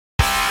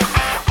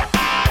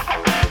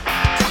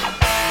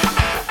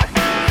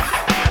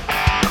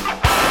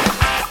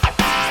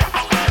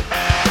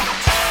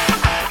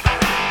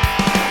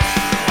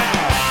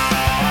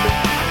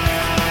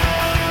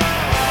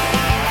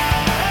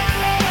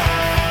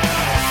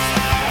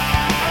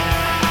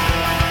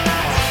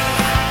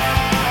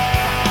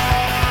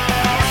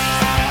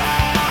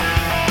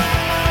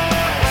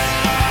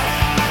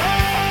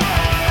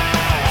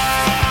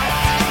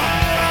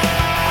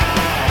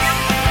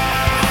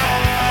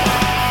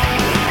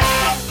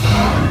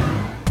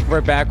We're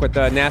back with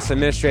NASA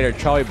Administrator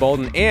Charlie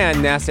Bolden and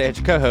NASA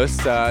Edge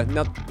co-host.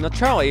 Now,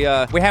 Charlie,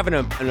 we have an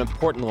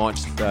important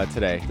launch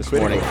today, this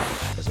morning,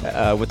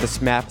 with the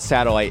SMAP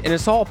satellite, and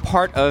it's all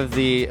part of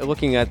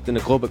looking at the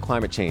global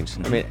climate change.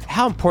 I mean,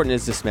 how important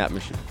is this SMAP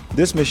mission?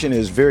 This mission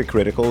is very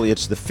critical.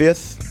 It's the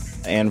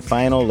fifth and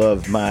final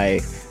of my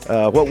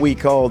what we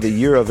call the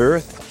Year of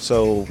Earth.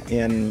 So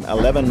in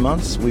 11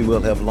 months, we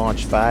will have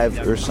launched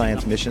 5 Earth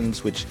science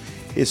missions, which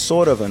is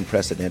sort of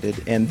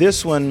unprecedented. And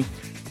this one,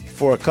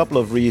 for a couple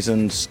of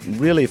reasons,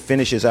 really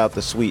finishes out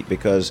the suite,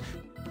 because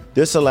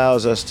this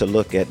allows us to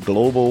look at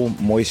global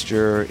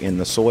moisture in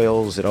the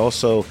soils. It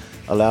also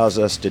allows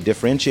us to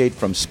differentiate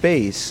from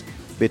space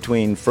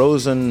between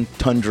frozen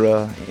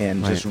tundra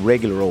and just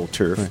regular old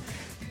turf,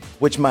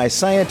 which my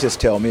scientists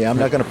tell me, I'm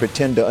not going to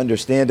pretend to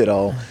understand it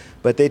all,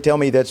 but they tell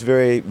me that's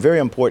very, very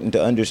important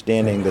to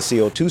understanding the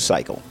CO2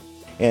 cycle.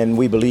 And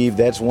we believe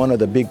that's one of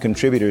the big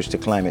contributors to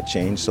climate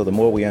change, so the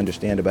more we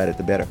understand about it,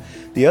 the better.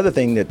 The other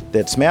thing that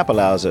SMAP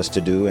allows us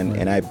to do,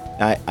 and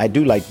I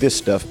do like this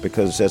stuff,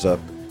 because as a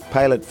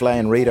pilot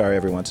flying radar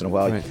every once in a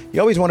while,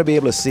 you always want to be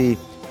able to see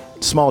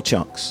small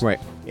chunks. Right.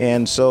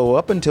 And so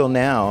up until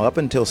now, up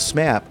until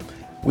SMAP,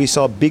 we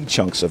saw big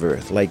chunks of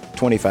Earth, like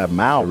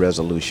 25-mile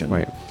resolution.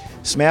 Right.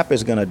 SMAP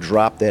is going to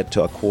drop that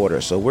to a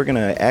quarter, so we're going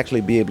to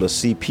actually be able to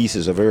see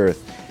pieces of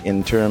Earth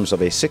in terms of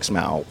a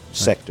 6-mile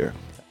sector.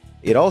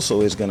 It also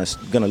is going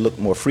to look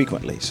more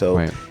frequently.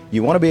 So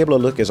you want to be able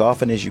to look as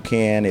often as you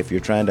can if you're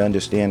trying to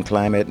understand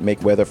climate,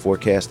 make weather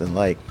forecasts and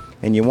like.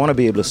 And you want to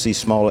be able to see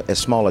as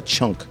small a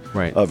chunk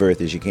of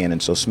Earth as you can.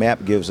 And so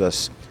SMAP gives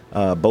us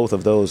both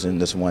of those in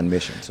this one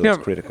mission. So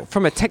it's critical.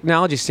 From a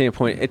technology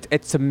standpoint,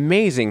 it's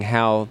amazing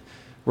how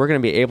we're going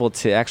to be able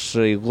to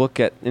actually look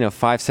at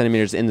 5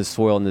 centimeters in the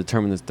soil and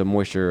determine the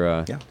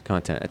moisture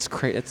content. It's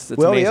great. It's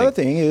well, amazing. The other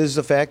thing is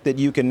the fact that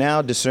you can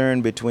now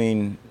discern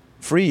between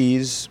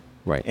freeze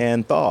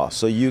and thaw.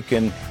 So you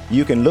can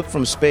look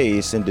from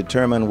space and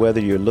determine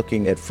whether you're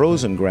looking at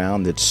frozen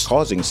ground that's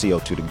causing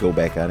CO2 to go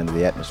back out into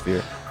the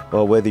atmosphere,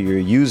 or whether you're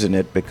using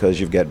it because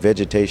you've got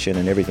vegetation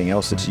and everything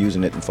else that's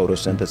using it in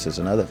photosynthesis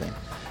and other things.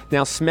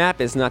 Now, SMAP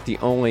is not the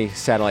only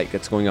satellite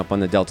that's going up on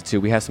the Delta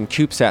II. We have some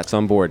CubeSats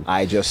on board.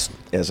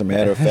 As a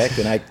matter of fact,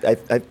 and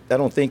I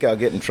don't think I'll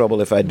get in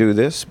trouble if I do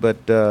this,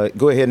 but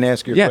go ahead and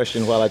ask your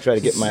question while I try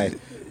to get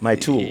my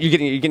tool.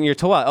 You're getting your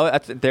tool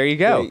out. Oh, there you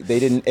go. They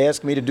didn't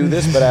ask me to do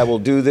this, but I will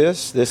do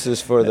this. This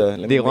is for the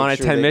Alana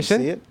 10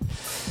 mission.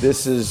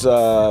 This is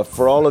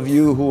for all of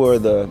you who are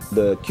the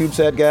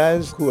CubeSat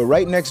guys, who are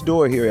right next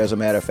door here, as a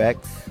matter of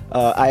fact.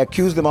 I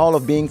accused them all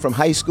of being from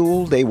high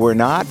school. They were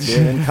not.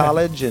 They're in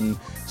college, and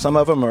some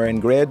of them are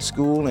in grad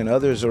school, and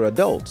others are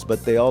adults,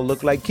 but they all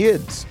look like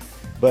kids.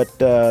 But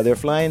they're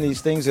flying these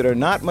things that are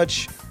not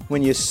much.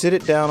 When you sit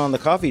it down on the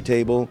coffee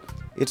table,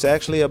 it's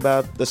actually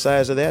about the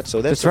size of that.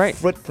 So that's the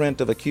footprint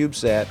of a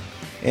CubeSat,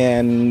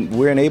 and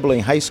we're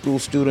enabling high school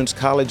students,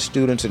 college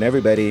students, and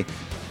everybody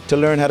to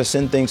learn how to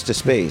send things to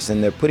space.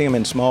 And they're putting them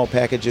in small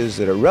packages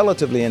that are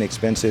relatively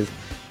inexpensive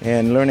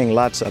and learning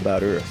lots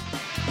about Earth.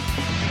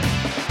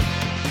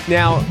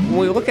 Now, when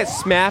we look at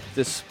SMAP,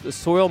 the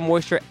soil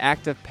moisture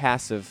active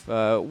passive,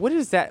 what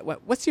is that?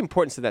 What's the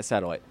importance of that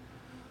satellite?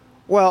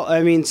 Well,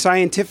 I mean,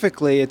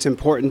 scientifically, it's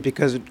important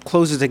because it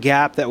closes a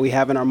gap that we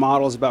have in our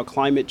models about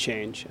climate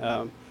change.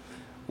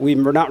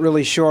 We're not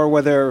really sure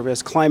whether,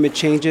 as climate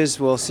changes,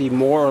 we'll see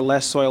more or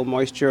less soil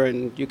moisture.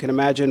 And you can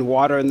imagine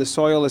water in the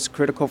soil is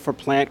critical for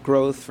plant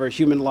growth, for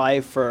human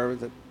life, for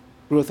the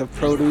growth of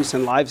produce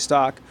and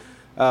livestock.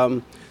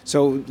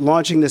 So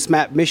launching the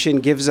SMAP mission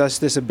gives us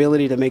this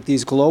ability to make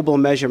these global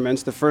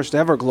measurements, the first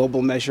ever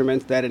global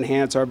measurements that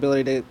enhance our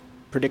ability to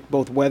predict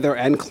both weather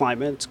and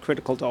climate. It's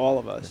critical to all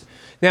of us.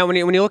 Now, when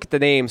you look at the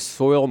name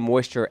soil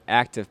moisture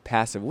active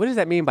passive, what does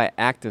that mean by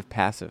active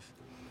passive?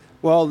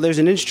 Well, there's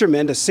an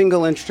instrument, a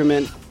single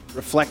instrument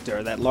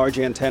reflector, that large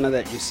antenna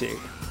that you see.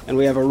 And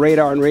we have a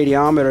radar and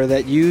radiometer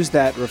that use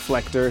that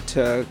reflector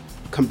to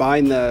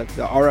combine the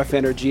RF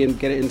energy and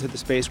get it into the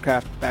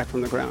spacecraft back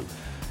from the ground.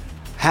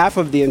 Half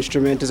of the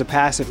instrument is a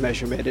passive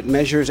measurement. It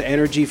measures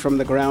energy from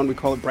the ground. We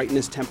call it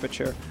brightness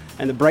temperature.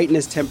 And the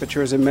brightness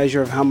temperature is a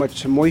measure of how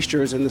much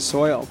moisture is in the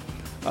soil.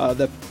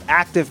 The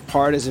active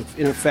part is,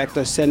 in effect,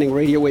 us sending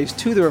radio waves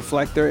to the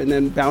reflector and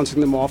then bouncing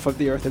them off of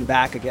the Earth and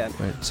back again.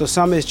 So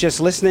some is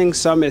just listening,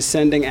 some is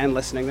sending and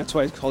listening. That's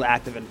why it's called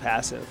active and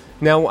passive.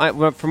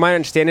 Now, from my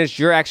understanding, is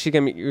you're actually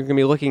going to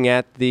be looking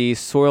at the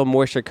soil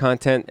moisture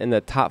content in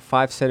the top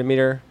 5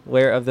 centimeter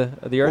layer of the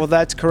Earth? Well,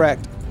 that's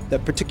correct. The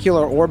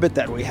particular orbit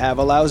that we have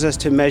allows us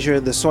to measure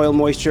the soil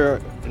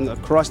moisture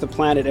across the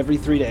planet every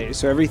 3 days.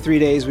 So every 3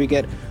 days we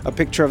get a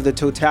picture of the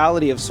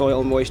totality of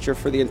soil moisture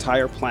for the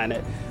entire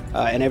planet.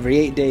 And every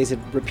 8 days it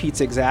repeats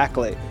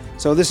exactly.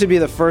 So this would be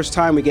the first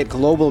time we get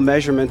global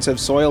measurements of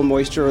soil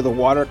moisture or the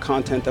water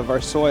content of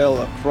our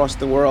soil across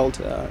the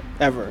world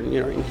ever,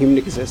 in human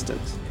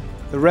existence.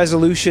 The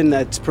resolution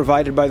that's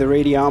provided by the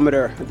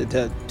radiometer,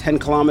 the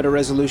 10-kilometer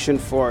resolution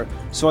for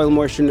soil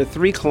moisture and the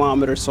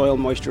 3-kilometer soil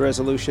moisture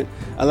resolution,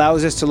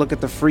 allows us to look at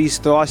the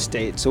freeze-thaw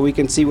state, so we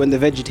can see when the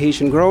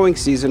vegetation growing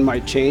season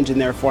might change and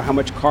therefore how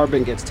much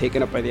carbon gets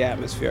taken up by the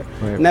atmosphere.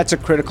 Right. And that's a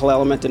critical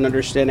element in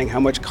understanding how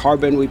much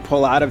carbon we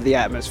pull out of the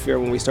atmosphere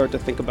when we start to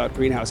think about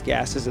greenhouse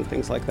gases and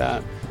things like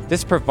that.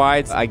 This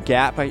provides a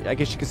gap, I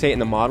guess you could say, in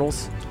the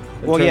models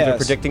in Well, terms yes. of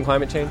predicting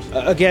climate change?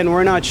 Again,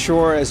 we're not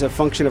sure as a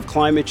function of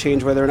climate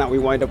change whether or not we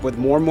wind up with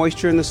more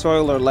moisture in the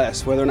soil or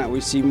less, whether or not we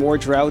see more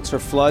droughts or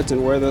floods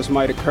and where those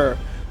might occur.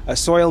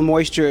 Soil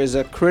moisture is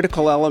a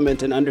critical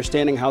element in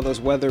understanding how those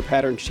weather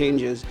pattern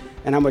changes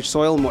and how much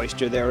soil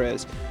moisture there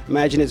is.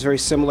 Imagine it's very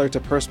similar to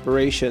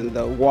perspiration.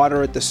 The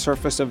water at the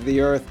surface of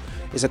the earth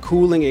is a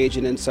cooling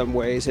agent in some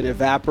ways and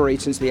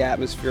evaporates into the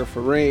atmosphere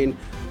for rain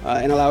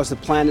and allows the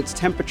planet's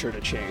temperature to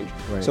change.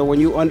 Right. So when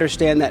you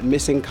understand that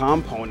missing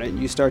component,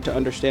 you start to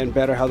understand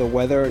better how the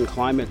weather and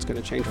climate's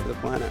going to change for the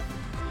planet.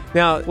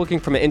 Now, looking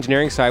from an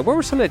engineering side, what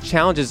were some of the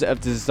challenges of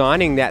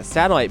designing that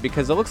satellite?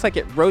 Because it looks like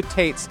it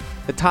rotates,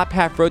 the top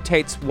half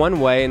rotates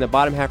one way and the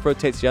bottom half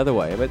rotates the other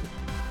way. But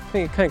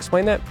can you kind of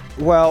explain that?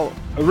 Well,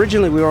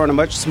 originally we were on a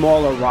much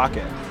smaller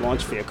rocket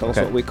launch vehicle, is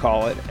Okay. what we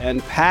call it,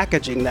 and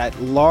packaging that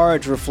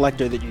large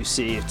reflector that you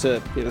see, it's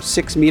a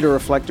 6-meter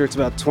reflector, it's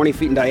about 20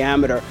 feet in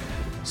diameter,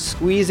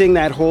 squeezing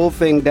that whole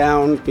thing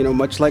down,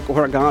 much like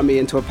origami,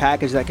 into a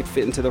package that could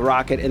fit into the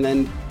rocket and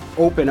then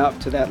open up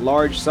to that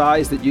large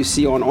size that you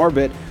see on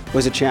orbit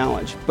was a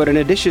challenge. But in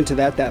addition to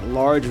that, that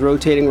large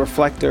rotating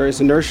reflector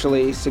is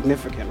inertially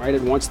significant, right?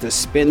 It wants to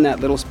spin that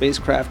little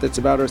spacecraft that's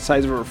about the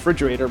size of a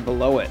refrigerator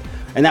below it.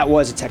 And that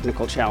was a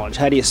technical challenge.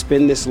 How do you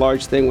spin this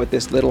large thing with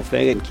this little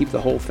thing and keep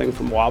the whole thing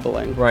from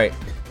wobbling? Right.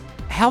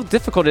 How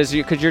difficult is it?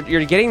 Because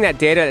you're getting that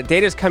data, the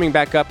data is coming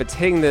back up, it's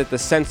hitting the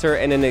sensor,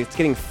 and then it's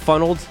getting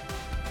funneled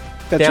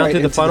That's down right, through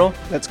the into funnel?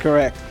 That's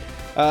correct.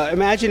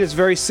 Imagine it's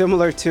very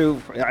similar to,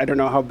 I don't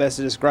know how best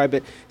to describe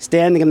it,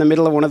 standing in the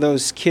middle of one of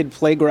those kid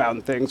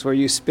playground things where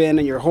you spin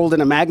and you're holding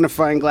a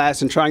magnifying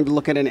glass and trying to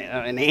look at an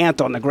ant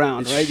on the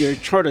ground, right? You're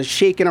sort of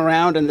shaking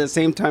around and at the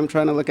same time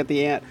trying to look at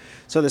the ant.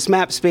 So the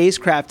SMAP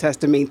spacecraft has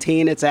to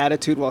maintain its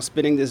attitude while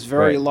spinning this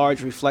very Right.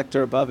 large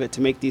reflector above it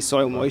to make these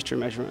soil moisture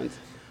measurements.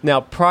 Now,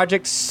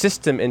 project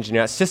system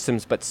engineer, not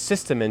systems, but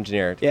system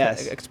engineer.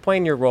 Yes.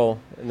 Explain your role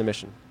in the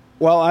mission.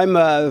 Well,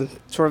 I'm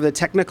sort of the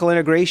technical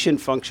integration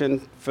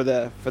function for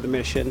the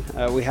mission.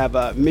 We have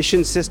a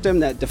mission system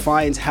that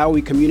defines how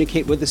we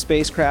communicate with the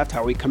spacecraft,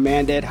 how we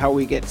command it, how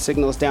we get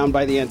signals down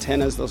by the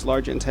antennas, those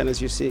large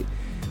antennas you see.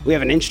 We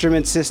have an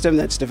instrument system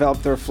that's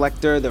developed the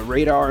reflector, the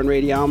radar and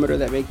radiometer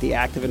that make the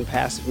active and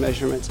passive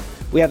measurements.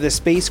 We have the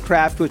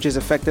spacecraft, which is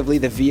effectively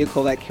the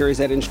vehicle that carries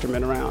that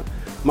instrument around.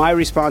 My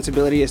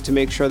responsibility is to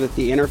make sure that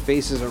the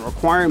interfaces and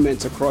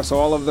requirements across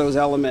all of those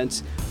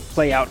elements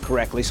play out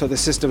correctly so the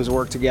systems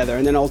work together,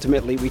 and then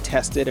ultimately we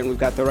test it and we've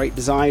got the right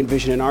design,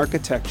 vision, and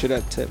architecture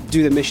to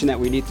do the mission that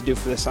we need to do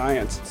for the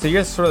science. So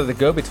you're sort of the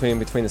go-between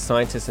between the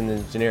scientists and the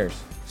engineers.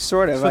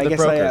 Sort of, Sort of I the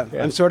guess I broker, am.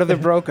 yeah. I'm sort of the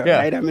broker, Yeah.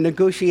 right? I'm a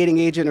negotiating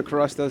agent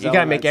across those You got to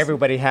elements. make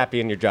everybody happy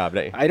in your job,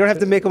 don't you? I don't have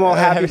to make them all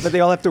happy, but they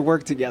all have to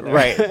work together.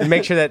 Right, and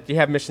make sure that you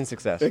have mission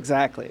success.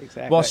 Exactly.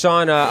 Well,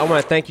 Sean, I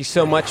want to thank you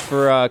so much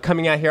for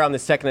coming out here on the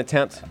second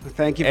attempt.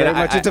 Thank you and very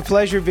much. It's a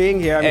pleasure being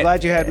here. I'm and-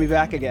 glad you had me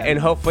back again. And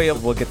hopefully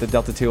we'll get the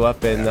Delta II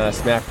up and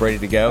SMAP ready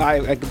to go.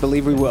 I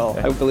believe we will.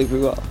 I believe we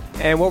will.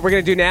 And what we're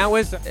going to do now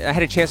is I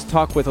had a chance to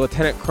talk with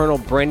Lieutenant Colonel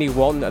Brandy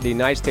Walton of the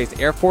United States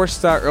Air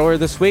Force earlier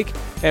this week,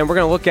 and we're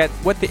going to look at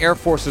what the Air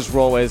Force's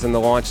role is in the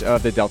launch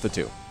of the Delta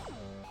II.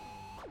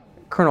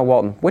 Colonel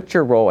Walton, what's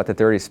your role at the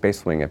 30th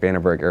Space Wing at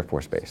Vandenberg Air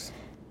Force Base?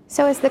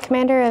 So as the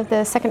commander of the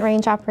 2nd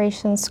Range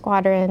Operations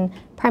Squadron,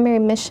 primary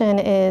mission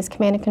is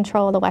command and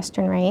control of the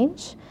Western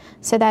Range.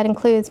 So that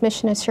includes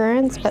mission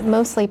assurance, but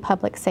mostly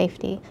public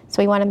safety.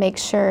 So we want to make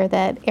sure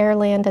that air,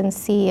 land, and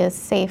sea is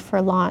safe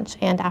for launch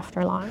and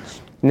after launch.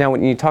 Now,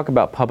 when you talk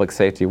about public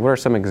safety, what are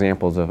some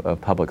examples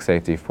of public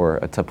safety for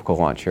a typical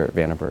launch here at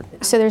Vandenberg?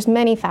 So there's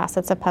many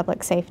facets of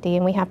public safety,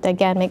 and we have to,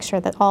 again, make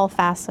sure that all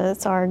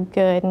facets are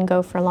good and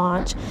go for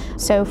launch.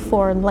 So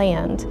for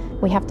land,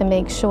 we have to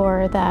make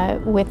sure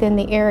that within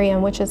the area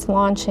in which it's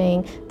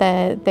launching,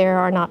 that there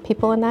are not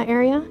people in that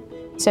area.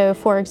 So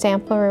for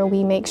example,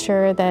 we make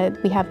sure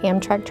that we have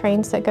Amtrak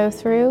trains that go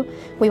through.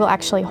 We will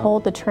actually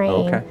hold the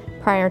train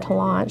prior to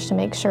launch to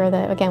make sure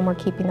that, again, we're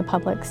keeping the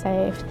public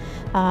safe.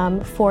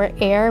 For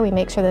air, we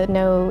make sure that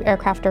no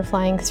aircraft are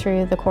flying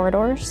through the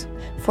corridors.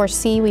 For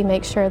sea, we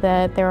make sure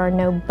that there are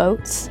no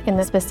boats in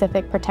the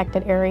specific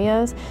protected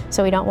areas,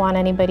 so we don't want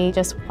anybody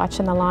just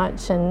watching the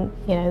launch and,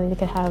 they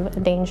could have a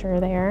danger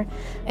there.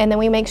 And then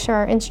we make sure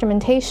our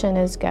instrumentation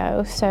is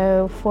go.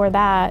 So for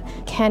that,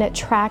 can it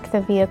track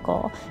the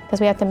vehicle?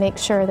 Because we have to make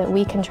sure that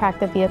we can track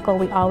the vehicle.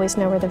 We always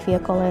know where the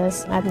vehicle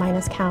is at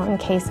minus count in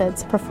case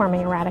it's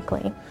performing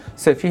erratically.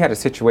 So if you had a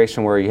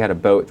situation where you had a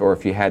boat, or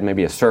if you had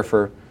maybe a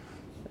surfer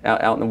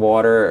out in the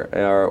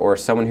water, or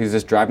someone who's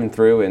just driving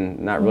through and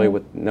not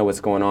really know what's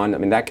going on, I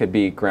mean, that could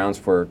be grounds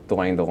for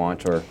delaying the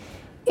launch or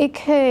It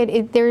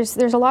could. There's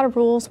a lot of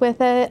rules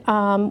with it.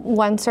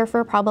 One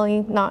surfer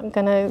probably not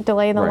going to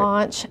delay the Right.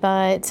 launch,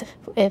 but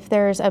if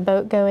there's a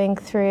boat going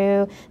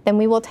through, then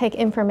we will take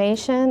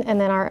information,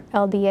 and then our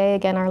LDA,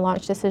 again, our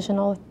Launch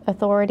Decisional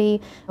Authority,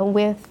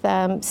 with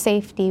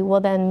safety, will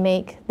then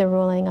make the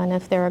ruling on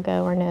if they're a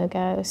go or no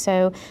go.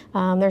 So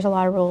there's a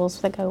lot of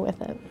rules that go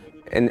with it.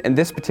 In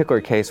this particular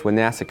case, when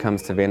NASA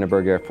comes to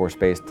Vandenberg Air Force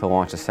Base to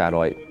launch a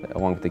satellite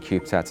along with the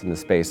CubeSats into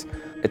space,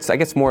 it's, I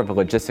guess, more of a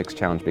logistics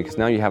challenge because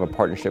now you have a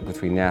partnership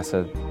between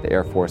NASA, the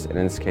Air Force, and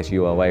in this case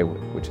ULA,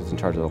 which is in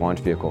charge of the launch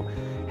vehicle.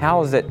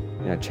 How is it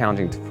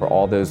challenging for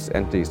all those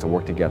entities to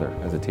work together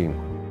as a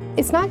team?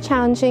 It's not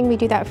challenging. We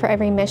do that for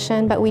every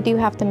mission, but we do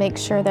have to make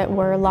sure that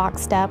we're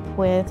lockstep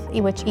with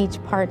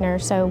each partner.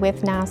 So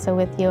with NASA,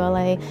 with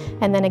ULA,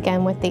 and then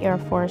again with the Air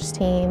Force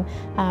team.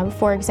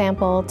 For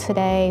example,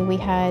 today we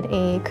had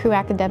a crew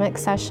academic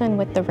session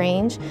with the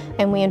range,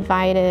 and we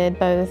invited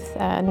both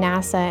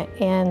NASA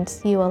and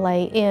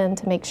ULA in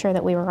to make sure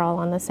that we were all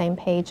on the same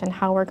page and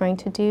how we're going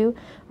to do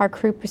our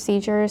crew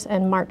procedures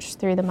and march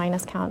through the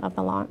minus count of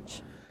the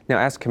launch. Now,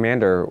 as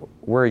commander,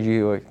 where are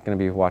you going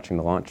to be watching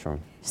the launch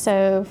from?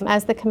 So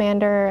as the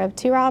commander of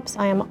TUROPS,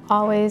 I am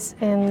always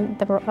in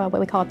the,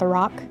 what we call it the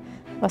ROC,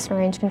 Western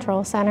Range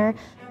Control Center,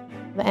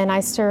 and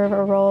I serve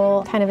a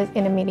role kind of as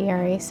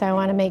intermediary. So I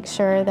want to make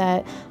sure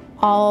that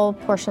all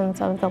portions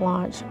of the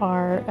launch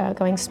are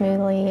going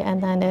smoothly,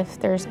 and then if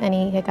there's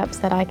any hiccups,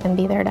 that I can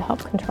be there to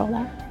help control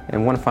that.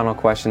 And one final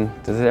question,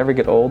 does it ever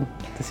get old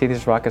to see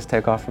these rockets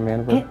take off from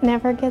Vandenberg? It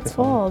never gets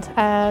old.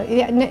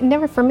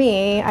 Never for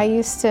me. I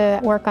used to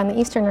work on the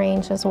Eastern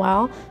Range as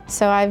well,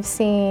 so I've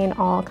seen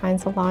all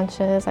kinds of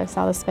launches. I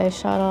saw the space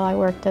shuttle. I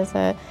worked as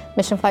a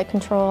mission flight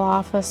control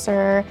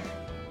officer.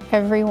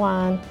 Every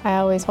one, I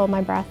always hold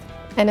my breath.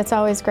 And it's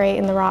always great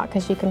in the ROC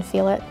because you can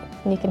feel it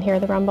and you can hear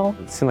the rumble.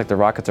 It seems like the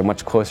rockets are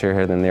much closer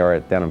here than they are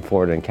down in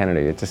Florida and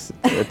Kennedy. It's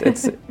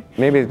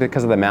maybe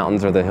because of the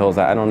mountains or the hills,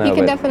 I don't know. You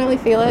can definitely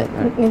feel it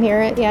and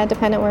hear it, yeah,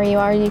 depending where you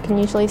are. You can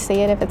usually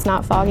see it. If it's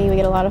not foggy, we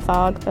get a lot of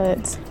fog,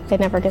 but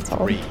it never gets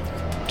old. 3, 2,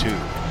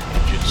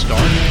 engine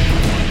start.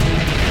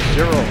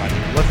 0,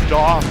 and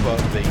liftoff of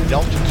the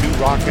Delta II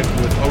rocket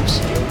with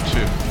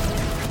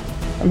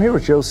OCO2. I'm here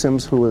with Joe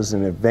Sims, who is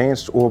an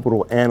advanced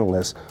orbital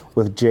analyst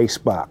with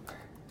JSPOC.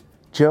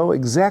 Joe,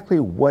 exactly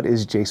what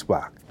is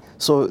JSPOC?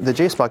 So the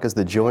JSPOC is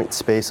the Joint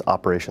Space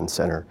Operations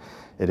Center.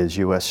 It is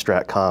U.S.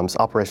 STRATCOM's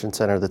operations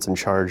center that's in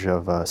charge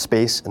of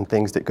space and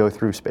things that go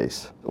through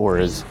space, or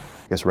is,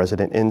 I guess,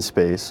 resident in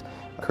space.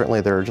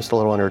 Currently, there are just a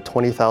little under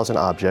 20,000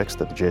 objects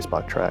that the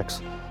JSPOC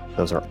tracks.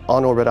 Those are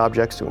on-orbit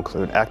objects to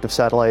include active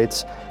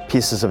satellites,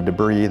 pieces of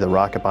debris, the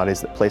rocket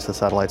bodies that place the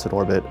satellites in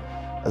orbit,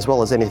 as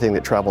well as anything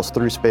that travels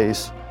through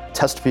space,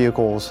 test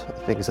vehicles,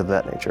 things of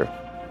that nature.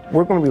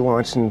 We're going to be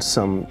launching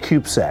some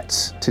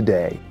CubeSats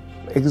today.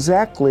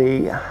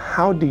 Exactly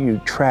how do you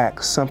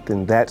track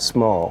something that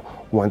small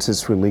once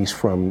it's released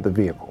from the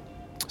vehicle?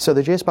 So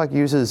the JSPOC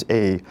uses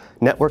a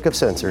network of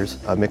sensors,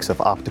 a mix of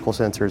optical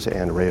sensors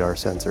and radar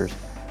sensors,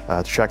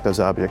 to track those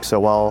objects. So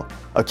while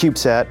a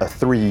CubeSat, a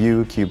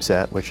 3U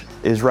CubeSat, which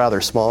is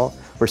rather small,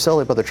 we're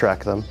still able to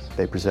track them.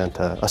 They present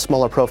a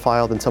smaller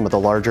profile than some of the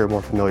larger,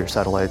 more familiar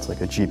satellites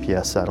like a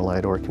GPS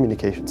satellite or a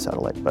communication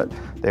satellite, but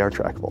they are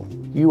trackable.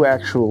 You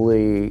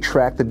actually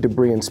track the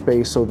debris in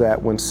space so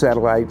that when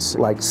satellites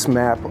like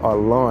SMAP are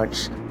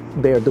launched,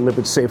 they are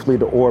delivered safely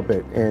to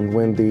orbit, and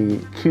when the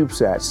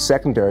CubeSat's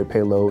secondary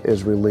payload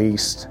is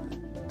released,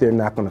 they're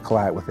not going to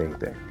collide with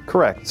anything.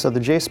 Correct. So the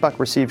JSPOC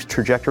receives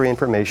trajectory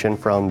information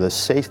from the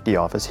safety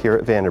office here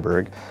at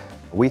Vandenberg.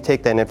 We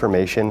take that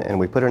information and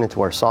we put it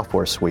into our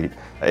software suite.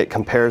 It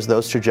compares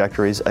those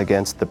trajectories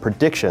against the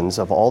predictions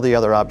of all the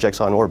other objects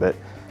on orbit,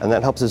 and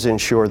that helps us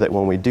ensure that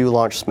when we do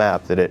launch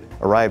SMAP, that it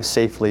arrives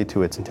safely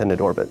to its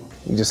intended orbit.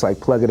 You just like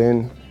plug it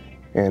in,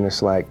 and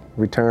it's like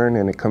return,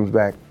 and it comes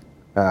back,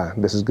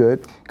 this is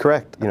good?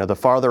 Correct. You know, the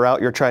farther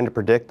out you're trying to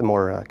predict, the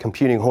more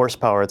computing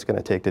horsepower it's going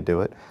to take to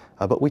do it.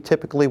 But we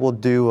typically will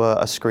do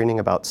a screening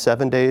about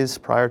 7 days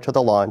prior to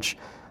the launch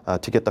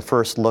to get the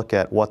first look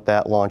at what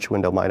that launch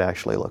window might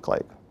actually look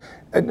like.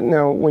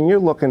 Now, when you're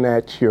looking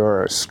at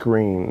your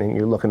screen and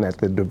you're looking at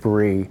the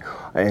debris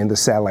and the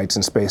satellites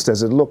in space,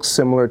 does it look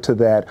similar to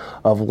that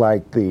of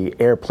like the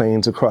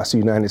airplanes across the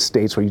United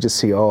States where you just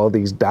see all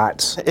these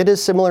dots? It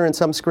is similar in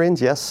some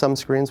screens, yes. Some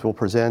screens will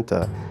present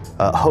a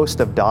host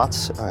of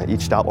dots.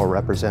 Each dot will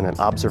represent an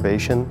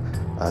observation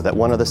that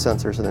one of the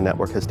sensors in the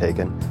network has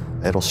taken.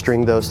 It'll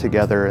string those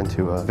together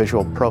into a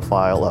visual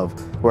profile of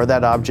where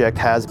that object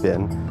has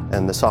been,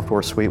 and the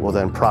software suite will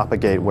then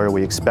propagate where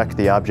we expect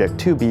the object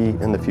to be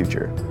in the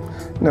future.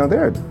 Now,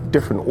 there are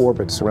different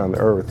orbits around the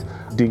Earth.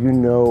 Do you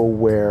know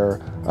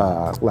where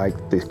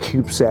like the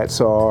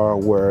CubeSats are,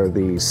 where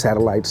the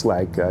satellites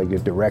like your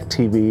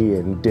DirecTV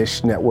and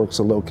Dish networks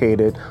are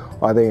located,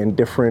 Are they in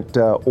different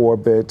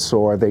orbits,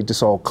 or are they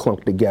just all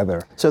clumped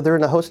together? So they're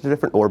in a host of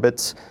different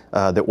orbits.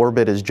 The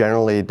orbit is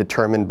generally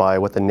determined by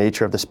what the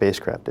nature of the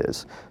spacecraft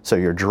is. So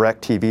your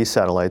direct TV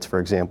satellites, for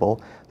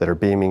example, that are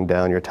beaming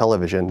down your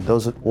television,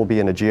 those will be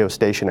in a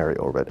geostationary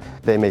orbit.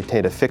 They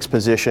maintain a fixed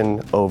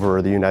position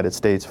over the United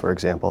States, for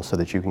example, so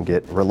that you can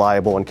get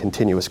reliable and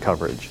continuous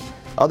coverage.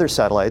 Other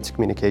satellites,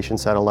 communication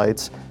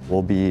satellites,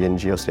 will be in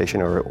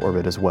geostationary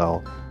orbit as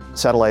well.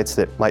 Satellites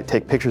that might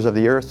take pictures of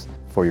the Earth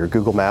for your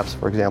Google Maps,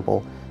 for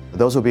example,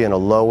 those will be in a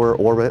lower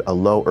orbit, a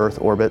low Earth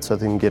orbit, so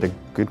they can get a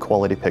good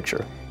quality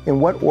picture. In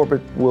what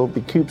orbit will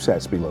the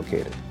CubeSats be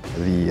located?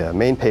 The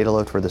main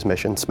payload for this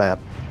mission, SMAP,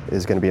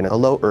 is going to be in a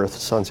low Earth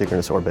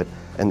sun-synchronous orbit,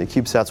 and the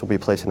CubeSats will be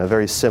placed in a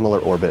very similar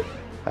orbit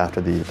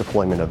after the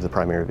deployment of the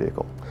primary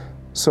vehicle.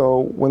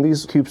 So when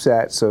these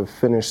CubeSats have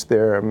finished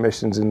their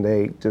missions and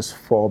they just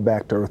fall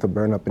back to Earth or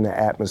burn up in the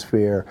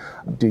atmosphere,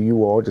 do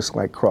you all just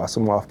like cross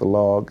them off the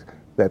log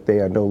that they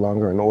are no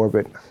longer in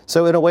orbit?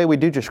 So in a way, we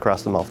do just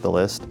cross them off the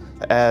list.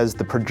 As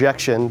the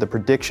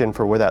prediction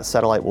for where that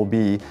satellite will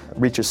be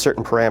reaches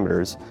certain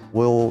parameters,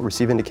 we'll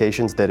receive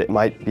indications that it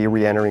might be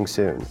re-entering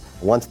soon.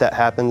 Once that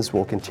happens,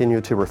 we'll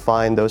continue to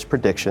refine those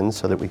predictions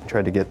so that we can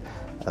try to get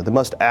the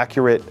most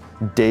accurate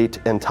date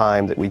and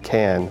time that we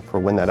can for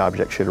when that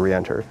object should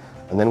re-enter.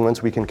 And then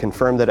once we can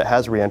confirm that it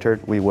has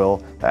re-entered, we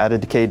will add a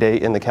decay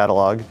date in the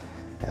catalog,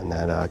 and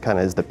that kind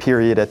of is the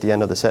period at the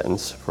end of the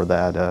sentence for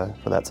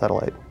that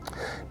satellite.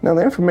 Now,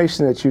 the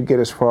information that you get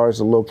as far as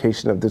the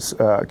location of this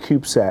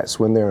CubeSats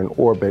when they're in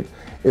orbit,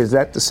 is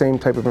that the same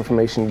type of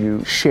information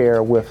you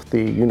share with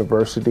the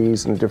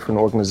universities and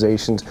different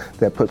organizations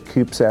that put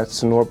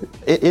CubeSats in orbit?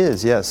 It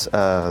is, yes.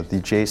 The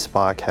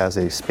JSPOC has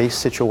a Space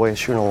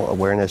Situational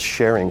Awareness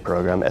Sharing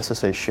Program,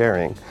 SSA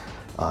sharing,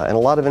 and a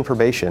lot of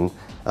information,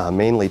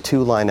 mainly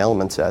two-line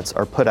element sets,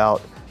 are put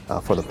out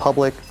for the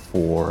public,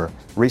 for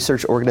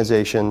research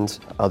organizations,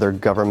 other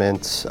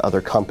governments,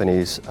 other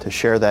companies, to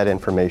share that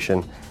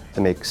information to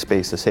make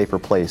space a safer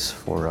place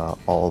for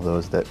all of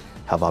those that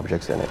have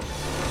objects in it.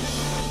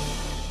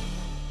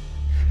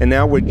 And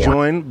now we're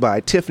joined by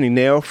Tiffany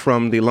Nail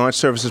from the Launch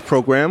Services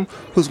Program,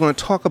 who's going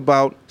to talk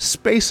about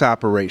space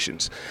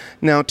operations.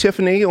 Now,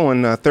 Tiffany,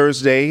 on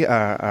Thursday,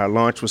 our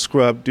launch was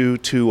scrubbed due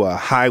to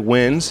high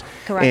winds.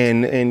 Correct.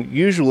 And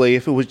usually,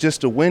 if it was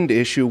just a wind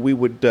issue, we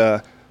would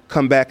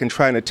come back and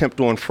try an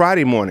attempt on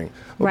Friday morning.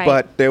 Right.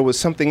 But there was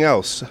something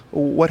else.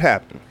 What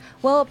happened?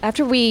 Well,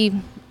 after we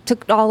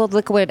took all the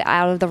liquid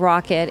out of the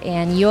rocket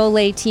and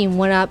ULA team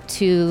went up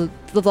to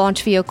the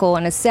launch vehicle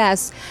and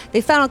assessed,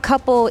 they found a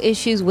couple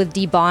issues with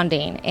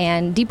debonding.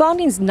 And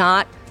debonding is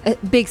not a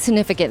big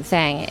significant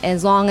thing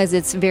as long as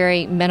it's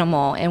very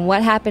minimal. And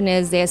what happened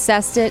is they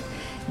assessed it,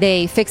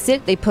 they fixed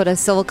it, they put a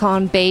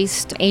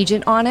silicone-based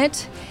agent on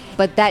it.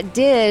 But that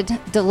did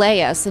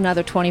delay us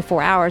another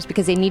 24 hours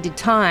because they needed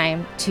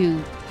time to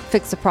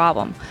fix the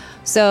problem.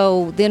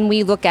 So then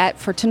we look at,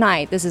 for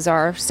tonight, this is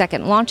our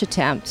second launch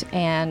attempt,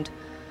 and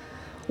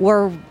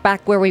we're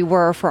back where we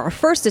were for our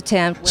first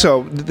attempt.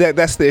 So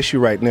that's the issue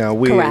right now.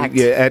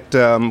 Correct.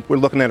 We're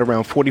looking at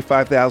around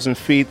 45,000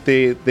 feet.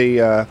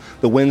 The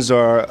winds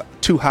are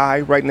too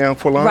high right now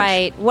for launch?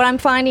 Right. What I'm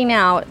finding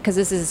out, because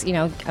this is,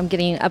 I'm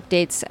getting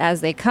updates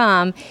as they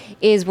come,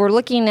 is we're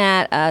looking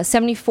at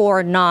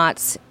 74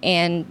 knots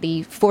in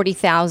the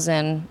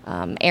 40,000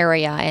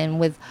 area. And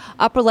with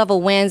upper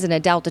level winds and a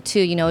Delta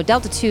 2, a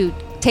Delta 2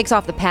 takes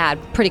off the pad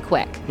pretty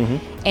quick.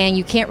 Mm-hmm. And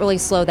you can't really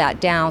slow that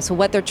down. So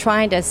what they're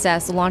trying to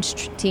assess, the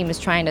launch team is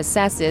trying to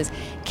assess is,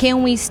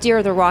 can we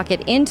steer the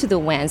rocket into the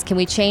winds? Can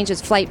we change its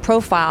flight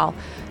profile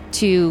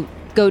to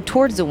go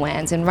towards the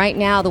winds? And right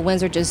now the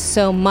winds are just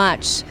so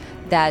much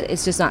that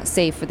it's just not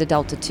safe for the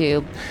Delta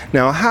 2.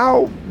 Now,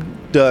 how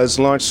does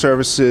Launch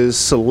Services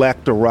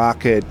select a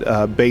rocket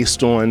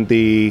based on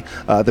the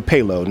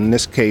payload? In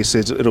this case,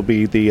 it'll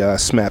be the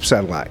SMAP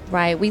satellite.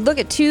 Right. We look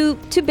at two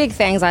big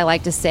things, I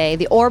like to say.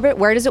 The orbit,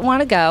 where does it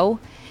want to go?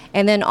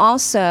 And then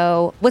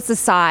also, what's the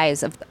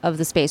size of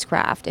the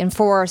spacecraft? And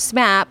for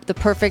SMAP, the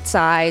perfect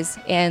size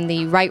and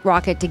the right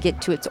rocket to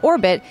get to its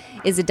orbit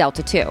is a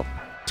Delta 2.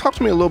 Talk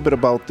to me a little bit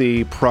about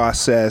the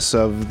process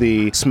of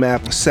the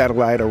SMAP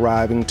satellite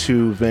arriving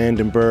to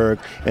Vandenberg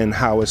and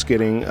how it's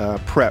getting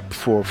prepped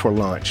for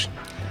launch.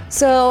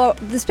 So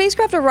the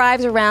spacecraft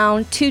arrives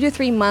around 2 to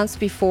 3 months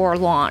before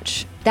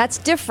launch. That's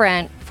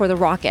different for the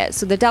rocket.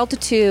 So the Delta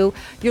 2,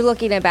 you're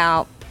looking at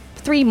about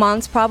 3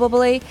 months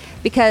probably,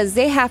 because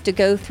they have to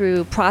go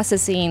through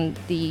processing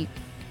the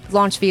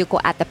launch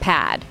vehicle at the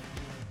pad.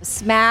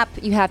 SMAP,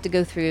 you have to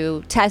go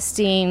through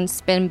testing,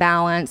 spin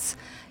balance,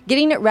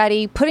 getting it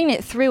ready, putting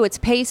it through its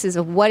paces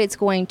of what it's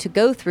going to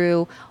go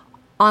through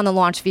on the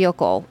launch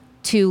vehicle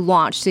to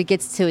launch, to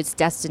get to its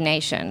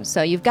destination.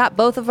 So you've got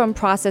both of them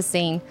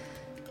processing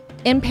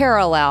in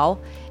parallel.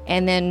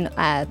 And then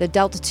the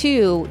Delta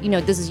 2,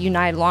 this is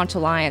United Launch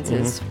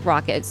Alliance's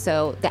rocket.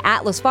 So the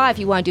Atlas V, if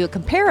you want to do a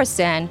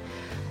comparison,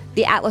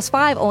 the Atlas V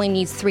only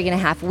needs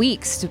 3.5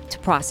 weeks to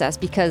process,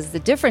 because the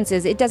difference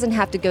is it doesn't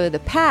have to go to the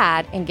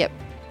pad and get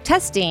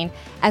testing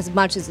as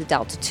much as the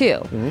Delta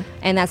II.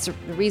 And that's the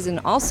reason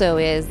also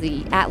is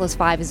the Atlas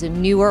V is a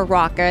newer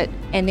rocket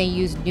and they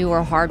use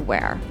newer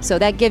hardware. So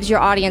that gives your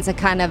audience a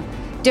kind of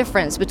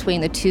difference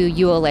between the two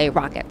ULA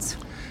rockets.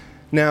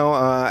 Now,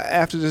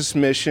 after this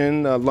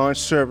mission, Launch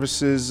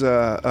Services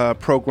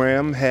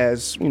program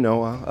has,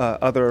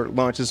 other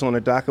launches on the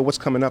docket. What's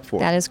coming up for it?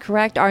 That is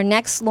correct. Our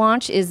next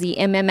launch is the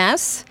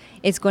MMS.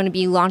 It's going to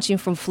be launching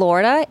from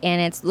Florida,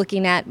 and it's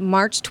looking at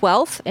March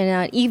 12th in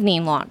an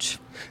evening launch.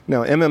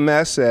 Now,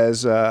 MMS,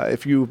 as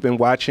if you've been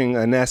watching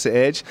NASA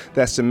Edge,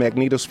 that's the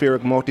magnetospheric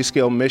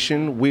multiscale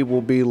mission. We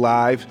will be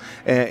live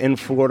in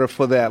Florida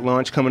for that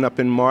launch coming up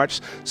in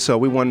March. So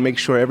we want to make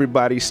sure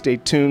everybody stay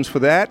tuned for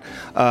that.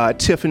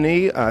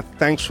 Tiffany,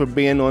 thanks for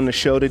being on the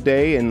show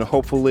today, and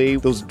hopefully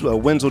those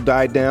winds will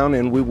die down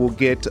and we will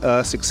get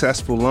a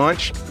successful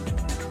launch.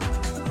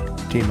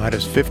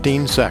 T-minus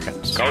 15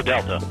 seconds. Go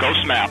Delta. Go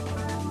SMAP.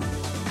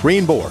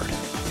 Green board.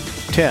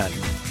 10,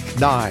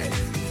 9,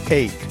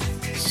 8,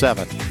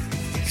 7,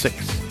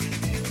 6,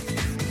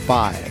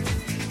 5,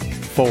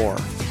 4,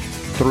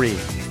 3,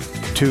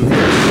 2, 1.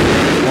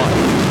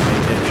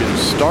 Engine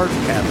start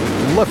and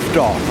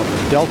liftoff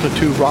of the Delta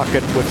II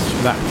rocket with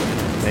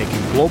SMAP,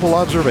 making global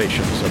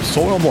observations of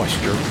soil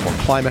moisture for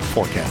climate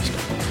forecasting.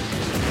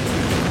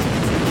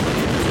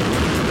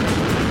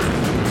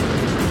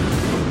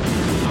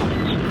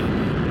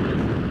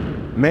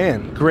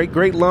 Man,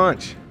 great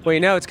launch.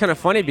 Well, it's kind of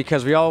funny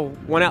because we all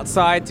went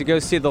outside to go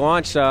see the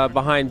launch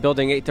behind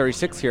Building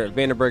 836 here at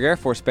Vandenberg Air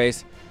Force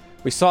Base.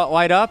 We saw it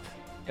light up,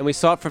 and we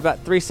saw it for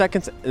about 3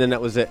 seconds, and then that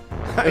was it.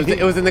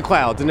 It was in the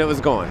clouds, and it was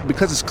gone.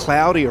 Because it's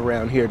cloudy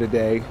around here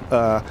today,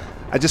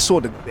 I just saw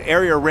the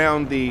area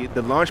around the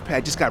launch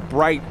pad just got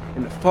bright,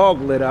 and the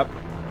fog lit up.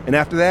 And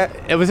after that,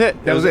 it was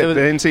it. That was it. I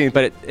didn't see it.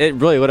 But it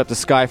really lit up the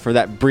sky for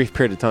that brief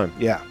period of time.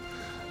 Yeah.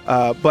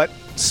 But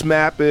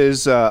SMAP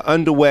is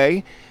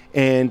underway.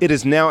 And it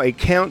is now a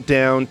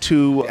countdown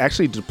to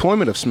actually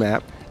deployment of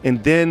SMAP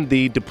and then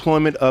the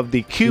deployment of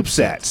the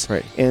CubeSats.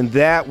 Right. And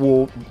that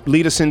will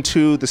lead us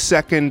into the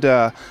second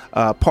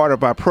part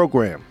of our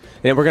program.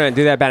 And we're going to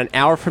do that about an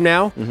hour from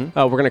now.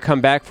 We're going to come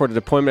back for the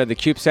deployment of the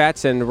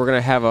CubeSats, and we're going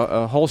to have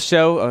a whole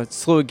show, a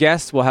slew of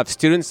guests. We'll have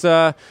students who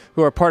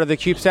are part of the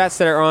CubeSats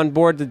that are on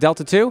board the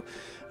Delta II.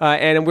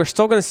 And we're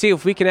still going to see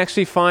if we can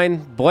actually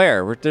find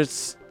Blair.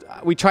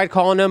 We tried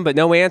calling him, but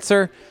no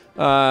answer.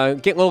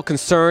 Getting a little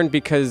concerned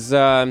because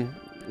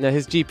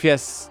his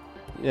GPS,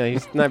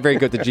 he's not very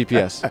good at the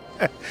GPS.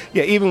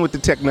 Yeah, even with the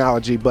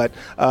technology, but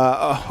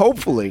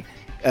hopefully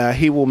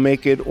he will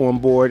make it on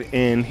board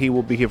and he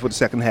will be here for the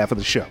second half of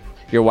the show.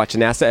 You're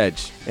watching NASA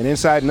Edge. An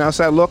inside and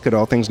outside look at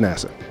all things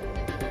NASA.